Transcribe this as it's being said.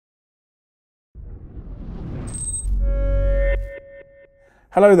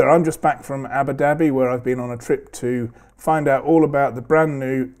Hello there, I'm just back from Abu Dhabi where I've been on a trip to find out all about the brand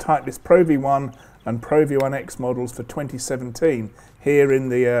new Titleist Pro V1 and Pro V1x models for 2017. Here in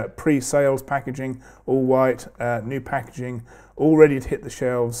the pre-sales packaging, all white, new packaging, all ready to hit the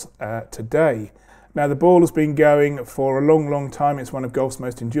shelves today. Now the ball has been going for a long time. It's one of golf's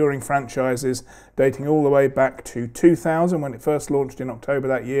most enduring franchises, dating all the way back to 2000 when it first launched in October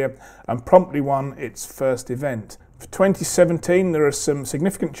that year and promptly won its first event. For 2017 there are some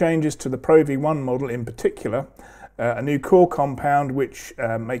significant changes to the Pro V1 model in particular. A new core compound which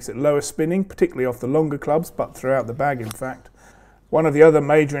makes it lower spinning, particularly off the longer clubs, but throughout the bag in fact. One of the other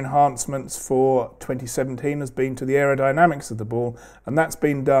major enhancements for 2017 has been to the aerodynamics of the ball, and that's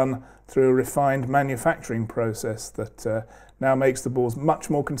been done through a refined manufacturing process that now makes the balls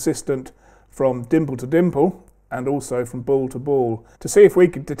much more consistent from dimple to dimple and also from ball to ball. To see if we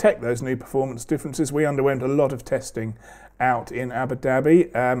could detect those new performance differences, we underwent a lot of testing out in Abu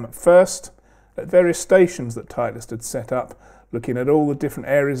Dhabi. First, at various stations that Titleist had set up, looking at all the different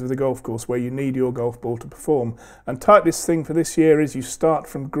areas of the golf course where you need your golf ball to perform. And Titleist's thing for this year is you start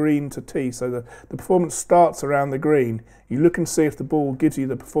from green to tee, so the performance starts around the green. You look and see if the ball gives you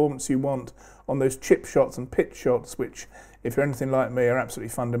the performance you want on those chip shots and pitch shots, which, if you're anything like me, are absolutely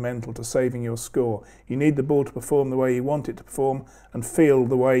fundamental to saving your score. You need the ball to perform the way you want it to perform and feel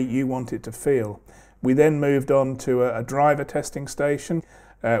the way you want it to feel. We then moved on to a driver testing station.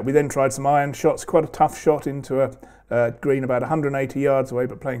 We then tried some iron shots, quite a tough shot into a green about 180 yards away,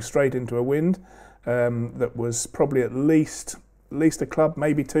 but playing straight into a wind that was probably at least a club,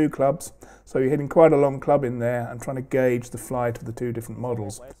 maybe two clubs. So you're hitting quite a long club in there and trying to gauge the flight of the two different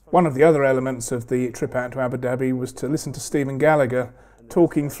models. One of the other elements of the trip out to Abu Dhabi was to listen to Stephen Gallagher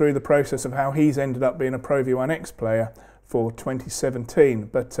talking through the process of how he's ended up being a Pro V1x player for 2017.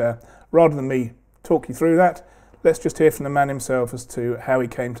 But rather than me talk you through that, let's just hear from the man himself as to how he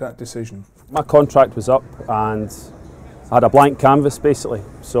came to that decision. My contract was up and I had a blank canvas basically,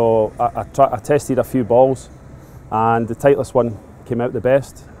 so I tested a few balls and the Titleist one came out the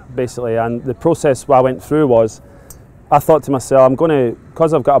best basically. And the process I went through was, I thought to myself,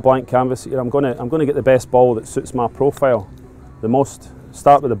 because I've got a blank canvas here, I'm going to get the best ball that suits my profile the most.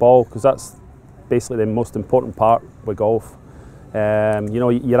 Start with the ball, because that's basically the most important part with golf. You know,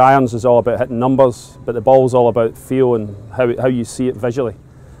 your irons is all about hitting numbers, but the ball's all about feel and how you see it visually.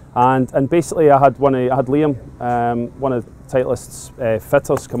 And basically I had Liam, one of Titleist's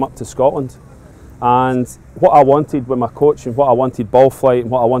fitters, come up to Scotland, and what I wanted with my coach and what I wanted ball flight and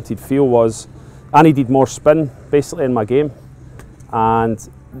what I wanted feel was, I needed more spin basically in my game, and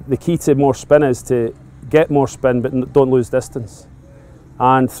the key to more spin is to get more spin but don't lose distance.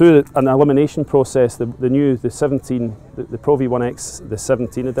 And through an elimination process, the Pro V1x, the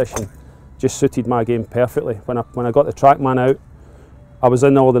 17 edition, just suited my game perfectly. When I got the TrackMan out, I was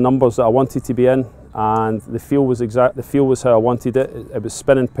in all the numbers that I wanted to be in, and the feel was how I wanted it. It was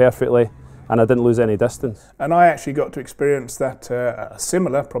spinning perfectly, and I didn't lose any distance. And I actually got to experience that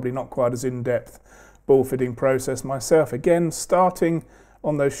similar, probably not quite as in-depth, ball fitting process myself. Again, starting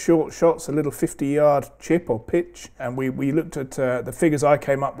on those short shots, a little 50-yard chip or pitch, and we looked at the figures I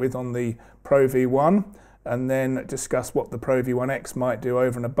came up with on the Pro V1 and then discussed what the Pro V1x might do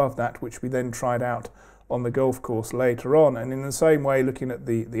over and above that, which we then tried out on the golf course later on. And in the same way, looking at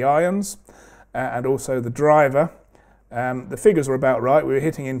the irons and also the driver, the figures were about right. We were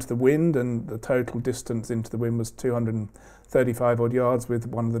hitting into the wind, and the total distance into the wind was 235 odd yards with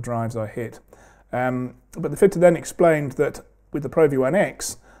one of the drives I hit. But the fitter then explained that with the Pro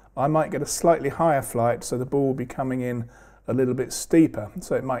V1x, I might get a slightly higher flight, so the ball will be coming in a little bit steeper.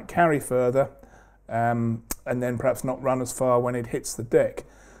 So it might carry further and then perhaps not run as far when it hits the deck.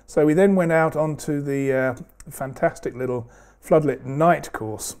 So we then went out onto the fantastic little floodlit night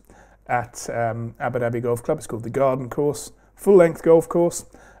course at Abu Dhabi Golf Club. It's called the Garden Course, full-length golf course,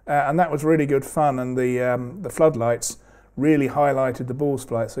 and that was really good fun. And the floodlights really highlighted the ball's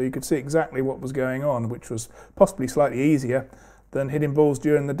flight, so you could see exactly what was going on, which was possibly slightly easier than hitting balls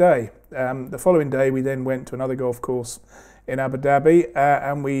during the day. The following day we then went to another golf course in Abu Dhabi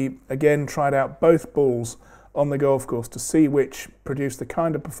and we again tried out both balls on the golf course to see which produced the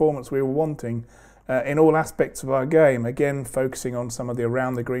kind of performance we were wanting in all aspects of our game. Again, focusing on some of the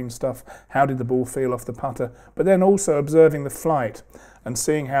around the green stuff, how did the ball feel off the putter, but then also observing the flight and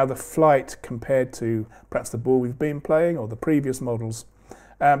seeing how the flight compared to perhaps the ball we've been playing or the previous models.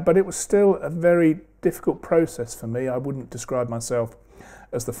 But it was still a very difficult process for me. I wouldn't describe myself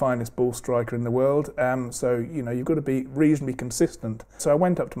as the finest ball striker in the world, so you know, you've got to be reasonably consistent. So I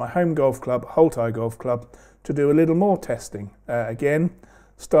went up to my home golf club, Holtai Golf Club, to do a little more testing. Again,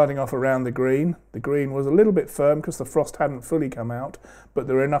 starting off around the green. The green was a little bit firm because the frost hadn't fully come out, but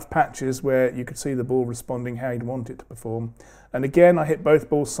there were enough patches where you could see the ball responding how you'd want it to perform. And again, I hit both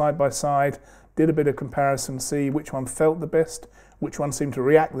balls side by side, did a bit of comparison, see which one felt the best, which one seemed to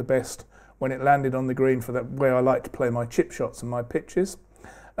react the best when it landed on the green for that way I like to play my chip shots and my pitches.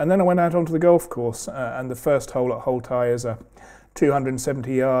 And then I went out onto the golf course, and the first hole at Hole Tie is a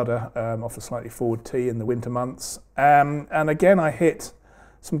 270 yarder off a slightly forward tee in the winter months. And again, I hit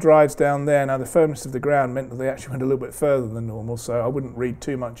some drives down there. Now, the firmness of the ground meant that they actually went a little bit further than normal, so I wouldn't read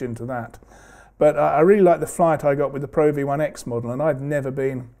too much into that. But I really like the flight I got with the Pro V1x model, and I'd never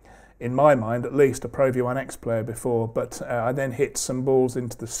been, in my mind at least, a Pro V1x player before. But I then hit some balls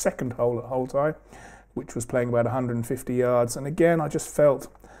into the second hole at Hole Tie, which was playing about 150 yards. And again, I just felt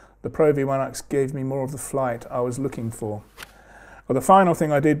the Pro V1x gave me more of the flight I was looking for. Well, the final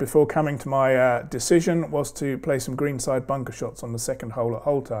thing I did before coming to my decision was to play some greenside bunker shots on the second hole at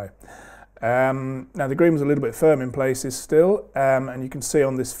Hole Tie. Now, the green was a little bit firm in places still, and you can see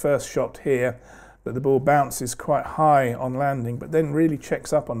on this first shot here that the ball bounces quite high on landing, but then really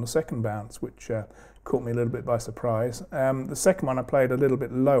checks up on the second bounce, which caught me a little bit by surprise. The second one I played a little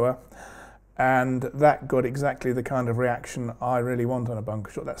bit lower, and that got exactly the kind of reaction I really want on a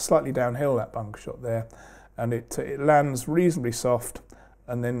bunker shot. That's slightly downhill, that bunker shot there, and it lands reasonably soft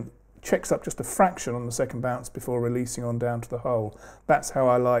and then checks up just a fraction on the second bounce before releasing on down to the hole. That's how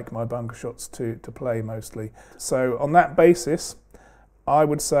I like my bunker shots to play mostly. So on that basis, I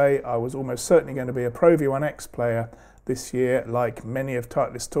would say I was almost certainly going to be a Pro V1x player this year, like many of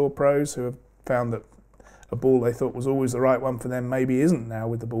Titleist Tour pros who have found that a ball they thought was always the right one for them maybe isn't now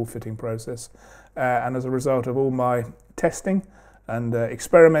with the ball fitting process. And as a result of all my testing and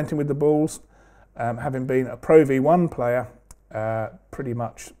experimenting with the balls, having been a Pro V1 player pretty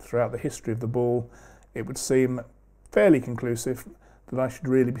much throughout the history of the ball, it would seem fairly conclusive that I should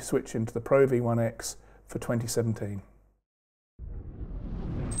really be switching to the Pro V1x for 2017.